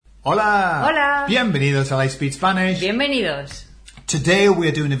Hola! Hola! Bienvenidos a I Speak Spanish. Bienvenidos. Today we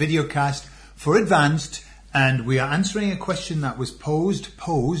are doing a video cast for Advanced and we are answering a question that was posed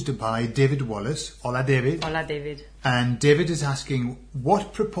by David Wallace. Hola, David. Hola, David. And David is asking,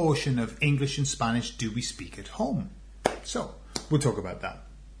 what proportion of English and Spanish do we speak at home? So, we'll talk about that.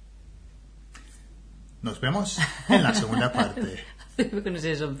 Nos vemos en la segunda parte. I was going to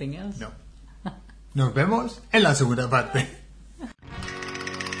say something else. No. Nos vemos en la segunda parte.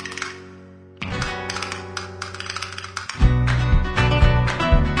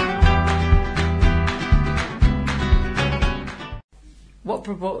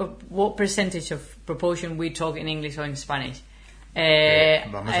 What percentage of proportion we talk in English or in Spanish?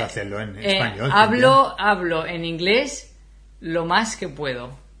 Vamos a hacerlo en español. Hablo en inglés lo más que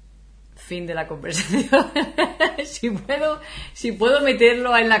puedo. Fin de la conversación. si puedo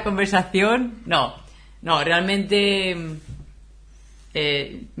meterlo en la conversación, no, realmente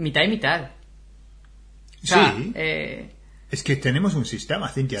mitad y mitad. O sea, sí. Es que tenemos un sistema,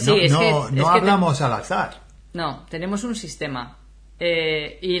 Cintia. Sí, no hablamos al azar. No, tenemos un sistema.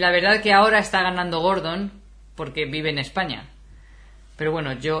 Y la verdad que ahora está ganando Gordon porque vive en España. Pero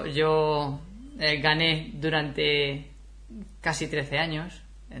bueno, yo gané durante casi 13 años.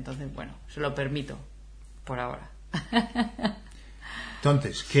 Entonces, bueno, se lo permito por ahora.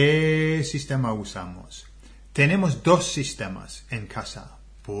 Entonces, ¿qué sistema usamos? Tenemos dos sistemas en casa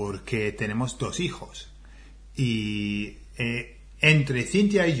porque tenemos dos hijos. Y entre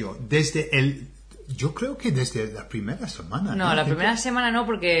Cintia y yo, yo creo que desde la primera semana. No, la primera semana no,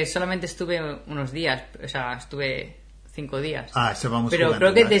 porque solamente estuve unos días. O sea, estuve 5 días. Estábamos Pero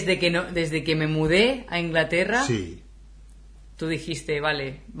jugando, creo que desde que me mudé a Inglaterra, sí. Tú dijiste,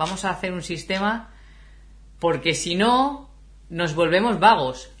 vale, vamos a hacer un sistema porque si no, nos volvemos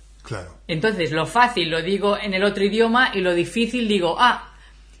vagos. Claro. Entonces, lo fácil lo digo en el otro idioma y lo difícil digo,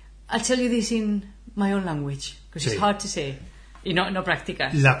 I'll tell you this in my own language, because Sí. it's hard to say. Y no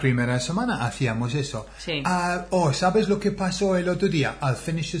practicas. La primera semana hacíamos eso. Sí. ¿Sabes lo que pasó el otro día? I'll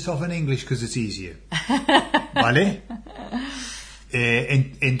finish this off in English because it's easier. ¿Vale?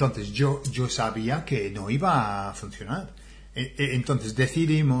 Entonces, yo sabía que no iba a funcionar. Entonces,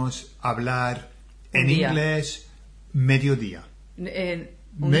 decidimos hablar en inglés mediodía.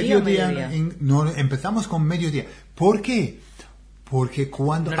 Mediodía. No, empezamos con mediodía. ¿Por qué? Porque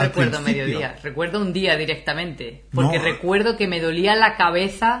cuando No al recuerdo principio, mediodía, recuerdo un día directamente. Porque No. recuerdo que me dolía la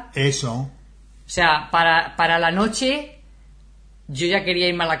cabeza. Eso. O sea, para la noche yo ya quería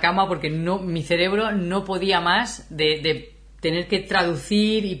irme a la cama porque mi cerebro no podía más de tener que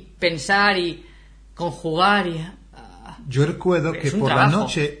traducir y pensar y conjugar y... Yo recuerdo que Es un por trabajo. la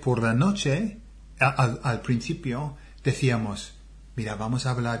noche, al principio, decíamos, mira, vamos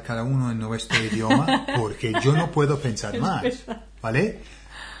a hablar cada uno en nuestro idioma porque yo no puedo pensar más, ¿vale?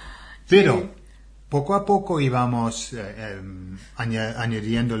 Pero poco a poco íbamos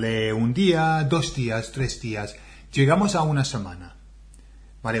añadiéndole un día, 2 días, 3 días. Llegamos a una semana,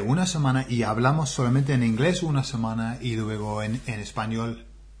 ¿vale? Una semana y hablamos solamente en inglés una semana y luego en español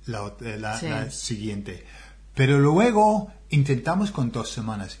la siguiente. Pero luego intentamos con 2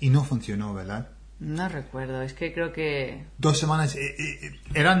 semanas y no funcionó, ¿verdad? No recuerdo, es que creo que... 2 semanas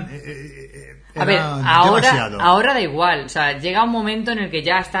eran A ver, demasiado. ahora da igual. O sea, llega un momento en el que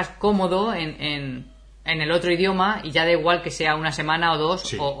ya estás cómodo en el otro idioma y ya da igual que sea una semana o 2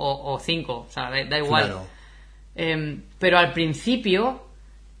 Sí. o 5. O sea, da igual. Claro. Pero al principio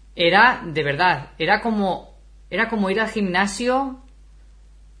era, de verdad, era como ir al gimnasio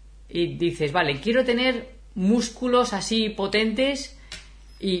y dices, vale, quiero tener músculos así potentes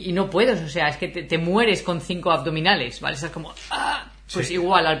y no puedes, o sea, es que te mueres con 5 abdominales, ¿vale? Estás como, pues Sí.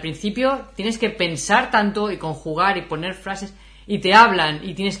 igual, al principio tienes que pensar tanto y conjugar y poner frases y te hablan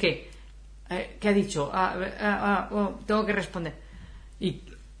y tienes que, ¿qué ha dicho? Tengo que responder. Y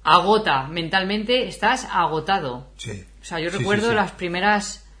agota, mentalmente estás agotado. Sí. O sea, yo Sí, recuerdo sí. las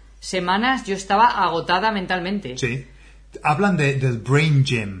primeras semanas yo estaba agotada mentalmente. Sí. Hablan del brain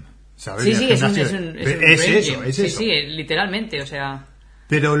gym, ¿sabes? Sí, El es un gimnasio. brain eso, gym. es Sí, eso. sí, literalmente, o sea...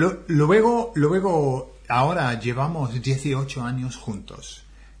 Pero luego, ahora llevamos 18 años juntos.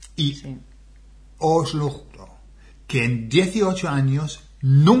 Y Sí. os lo juro, que en 18 años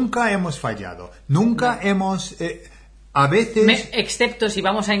nunca hemos fallado. Nunca hemos... a veces... Excepto si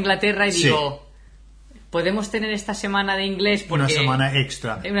vamos a Inglaterra y Sí. digo, podemos tener esta semana de inglés porque... Una semana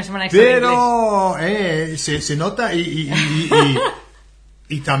extra. Una semana extra de inglés. Pero se nota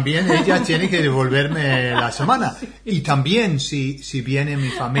y también ella tiene que devolverme la semana. Y también si viene mi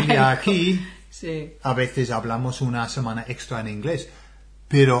familia aquí, Sí. a veces hablamos una semana extra en inglés.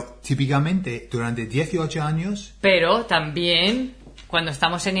 Pero típicamente durante 18 años... Pero también cuando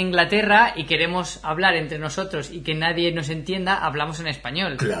estamos en Inglaterra y queremos hablar entre nosotros y que nadie nos entienda, hablamos en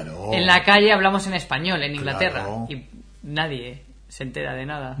español. Claro. En la calle hablamos en español, en Inglaterra. Claro. Y nadie se entera de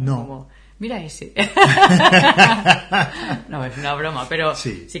nada. No. Como, mira ese. No, es una broma, pero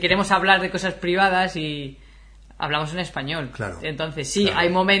Sí. si queremos hablar de cosas privadas y hablamos en español. Claro. Entonces sí, Claro. hay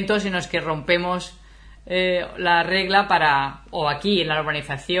momentos en los que rompemos la regla para, o aquí en la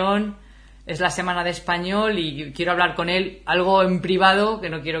urbanización es la semana de español y quiero hablar con él algo en privado que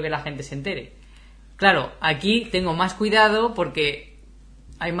no quiero que la gente se entere. Claro, aquí tengo más cuidado porque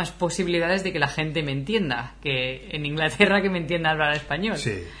hay más posibilidades de que la gente me entienda que en Inglaterra, que me entienda hablar español.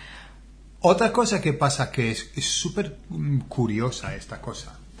 Sí. Otra cosa que pasa que es súper curiosa esta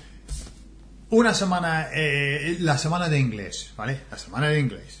cosa. Una semana, la semana de inglés, ¿vale? La semana de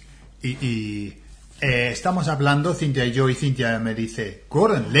inglés. Y estamos hablando, Cintia y yo, y Cintia me dice,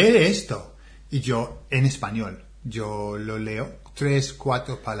 Gordon, lee esto. Y yo, en español, yo lo leo, 3,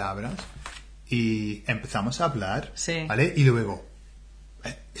 4 palabras, y empezamos a hablar, Sí. ¿vale? Y luego,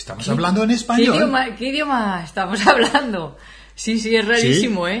 estamos hablando en español. ¿Qué idioma estamos hablando? Sí, es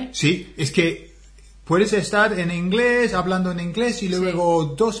rarísimo, Sí, ¿eh? Sí, es que puedes estar en inglés, hablando en inglés, y luego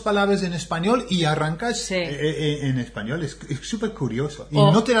 2 palabras en español y arrancas Sí. en español. Es súper curioso. Y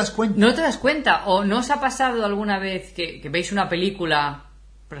O no te das cuenta. No te das cuenta. ¿O no os ha pasado alguna vez que veis una película,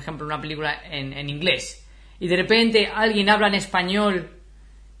 por ejemplo, una película en inglés, y de repente alguien habla en español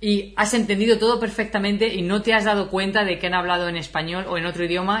y has entendido todo perfectamente y no te has dado cuenta de que han hablado en español o en otro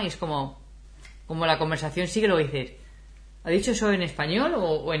idioma y es como la conversación sigue, lo dices, ¿ha dicho eso en español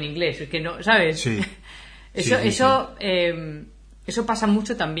o en inglés? Es que no, ¿sabes? Sí. Eso, Sí, sí, eso, eso pasa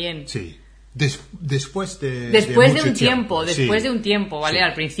mucho también. Sí. Después de Después de mucho un tiempo, Sí. después de un tiempo, ¿vale? Sí.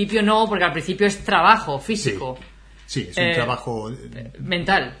 Al principio no, porque al principio es trabajo físico. Sí, es un trabajo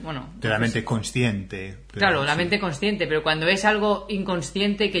Mental, bueno. de la mente consciente. pero Claro, la sí. mente consciente, pero cuando es algo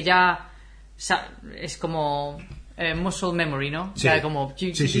inconsciente que ya es como muscle memory, ¿no? Sí. Ya como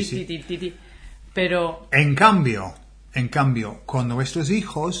Sí. pero En cambio, con nuestros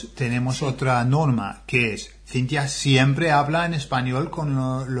hijos tenemos otra norma que es, Cintia siempre habla en español con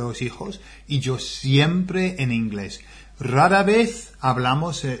los hijos y yo siempre en inglés. Rara vez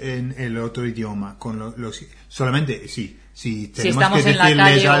hablamos en el otro idioma con los solamente si si tenemos estamos que en la decirles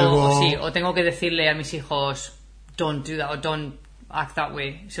calle algo. o tengo que decirle a mis hijos don't do that o don't act that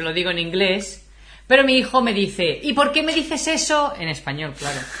way, se lo digo en inglés, pero mi hijo me dice, ¿y por qué me dices eso? En español,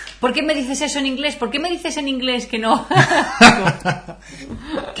 claro. ¿Por qué me dices eso en inglés? ¿Por qué me dices en inglés que no?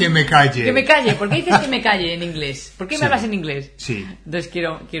 Que me calle. Que me calle. ¿Por qué dices que me calle en inglés? ¿Por qué me Sí. hablas en inglés? Sí. Entonces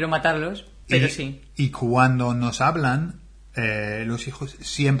quiero matarlos, pero sí. Y cuando nos hablan, los hijos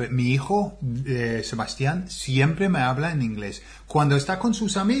siempre, mi hijo Sebastián siempre me habla en inglés. Cuando está con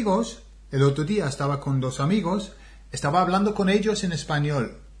sus amigos, el otro día estaba con 2 amigos, estaba hablando con ellos en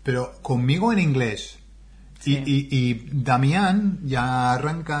español, pero conmigo en inglés. Sí. Y Damián ya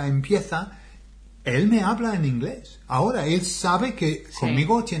empieza, él me habla en inglés. Ahora, él sabe que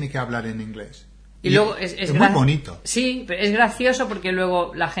conmigo tiene que hablar en inglés. Y luego es muy bonito. Sí, pero es gracioso porque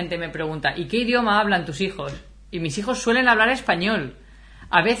luego la gente me pregunta, ¿y qué idioma hablan tus hijos? Y mis hijos suelen hablar español.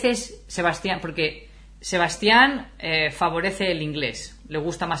 A veces porque Sebastián favorece el inglés. Le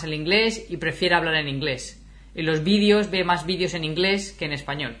gusta más el inglés y prefiere hablar en inglés. Y los vídeos, ve más vídeos en inglés que en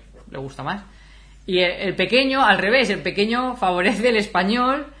español. Le gusta más. Y el pequeño, al revés, el pequeño favorece el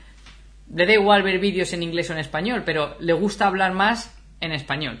español. Le da igual ver vídeos en inglés o en español, pero le gusta hablar más en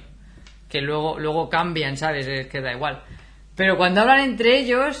español. Que luego cambian, ¿sabes? Es que da igual. Pero cuando hablan entre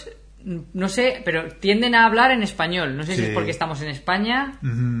ellos, no sé, pero tienden a hablar en español. No sé si es porque estamos en España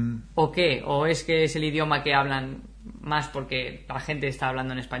o qué, o es que es el idioma que hablan más porque la gente está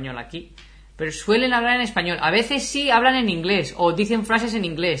hablando en español aquí. Pero suelen hablar en español. A veces sí hablan en inglés o dicen frases en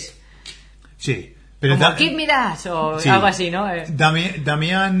inglés. Sí. Pero Como give me that o algo así, ¿no?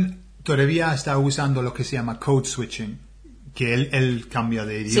 Damián todavía está usando lo que se llama code switching, que él cambia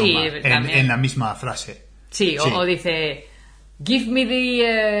de idioma en la misma frase. Sí, o dice give me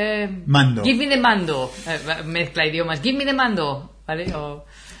the mando. Give me the mando. Mezcla idiomas. Give me the mando, ¿vale? O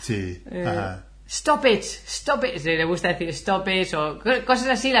sí. stop it. Le gusta decir stop it o cosas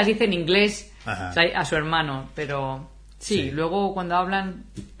así las dice en inglés a su hermano, pero sí, luego cuando hablan,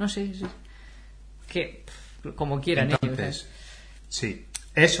 no sé, que como quieran. Entonces, sí,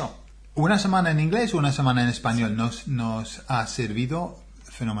 eso. Una semana en inglés, una semana en español nos ha servido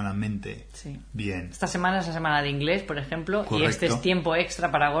fenomenalmente bien. Esta semana es la semana de inglés, por ejemplo, Correcto. y este es tiempo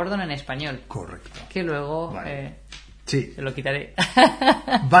extra para Gordon en español. Correcto. Que luego se lo quitaré.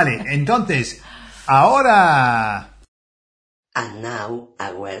 Vale, entonces, ahora... And now,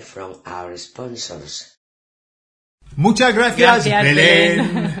 a word from our sponsors. Muchas gracias, Gracias,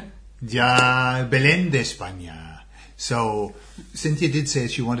 Belén. Ya, Belén de España. So, Cynthia did say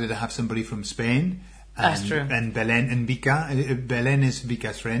she wanted to have somebody from Spain. That's true. And Belén and Vika. Belén is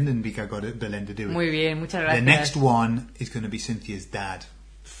Vika's friend, and Vika got Belén to do it. Muy bien, muchas gracias. The next one is going to be Cynthia's dad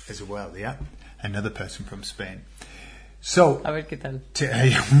as well, yeah? Another person from Spain. So, A ver qué tal.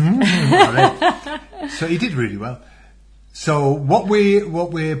 So he did really well. So what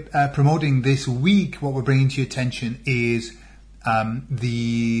we're promoting this week, what we're bringing to your attention is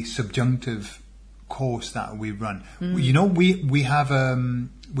the subjunctive course that we run. You know, we have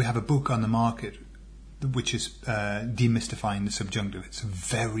a book on the market which is demystifying the subjunctive. It's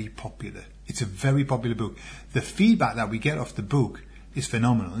very popular. It's a very popular book. The feedback that we get off the book is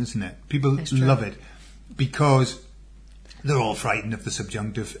phenomenal, isn't it? People love it because they're all frightened of the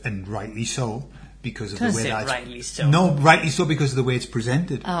subjunctive, and rightly so, because of the way that rightly so. No, rightly so because of the way it's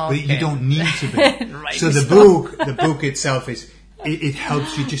presented. Oh, But you okay. don't need to be. Rightly So the so. book itself is it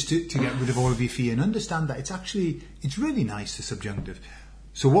helps you just to get rid of all of your fear and understand that it's really nice, the subjunctive.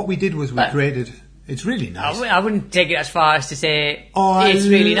 So what we did was we created. It's really nice. I wouldn't take it as far as to say it's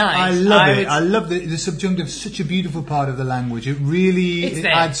really nice. I love it. I love the subjunctive. Is such a beautiful part of the language. It really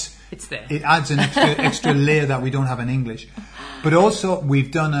adds. It's there. It adds an extra layer that we don't have in English. But also,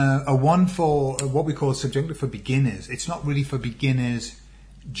 we've done a one for what we call subjunctive for beginners. It's not really for beginners.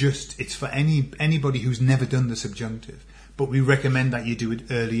 It's for anybody who's never done the subjunctive. But we recommend that you do it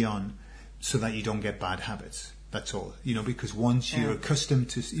early on, so that you don't get bad habits. That's all. You know, because once you're accustomed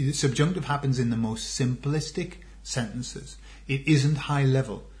to... Subjunctive happens in the most simplistic sentences. It isn't high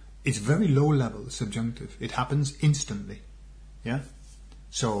level. It's very low level, subjunctive. It happens instantly. Yeah?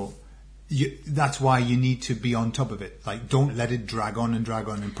 So that's why you need to be on top of it. Like, don't let it drag on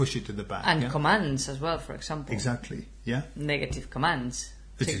and push it to the back. And commands as well, for example. Exactly. Yeah? Negative commands.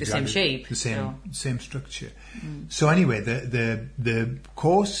 Take the exactly same shape. The same structure. So anyway, the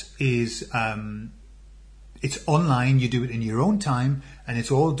course is... it's online, you do it in your own time, and it's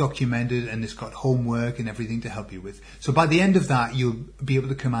all documented, and it's got homework and everything to help you with. So by the end of that, you'll be able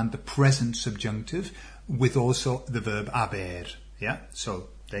to command the present subjunctive with also the verb haber. Yeah? So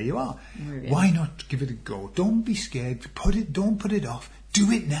there you are. Why not give it a go? Don't be scared. Don't put it off.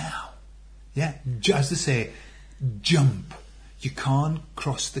 Do it now. Yeah? As they say, jump. You can't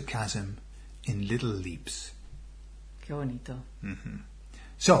cross the chasm in little leaps. Qué bonito.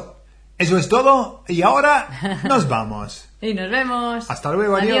 So, eso es todo y ahora nos vamos. Y nos vemos. Hasta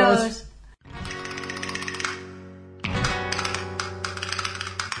luego, adiós. Adiós.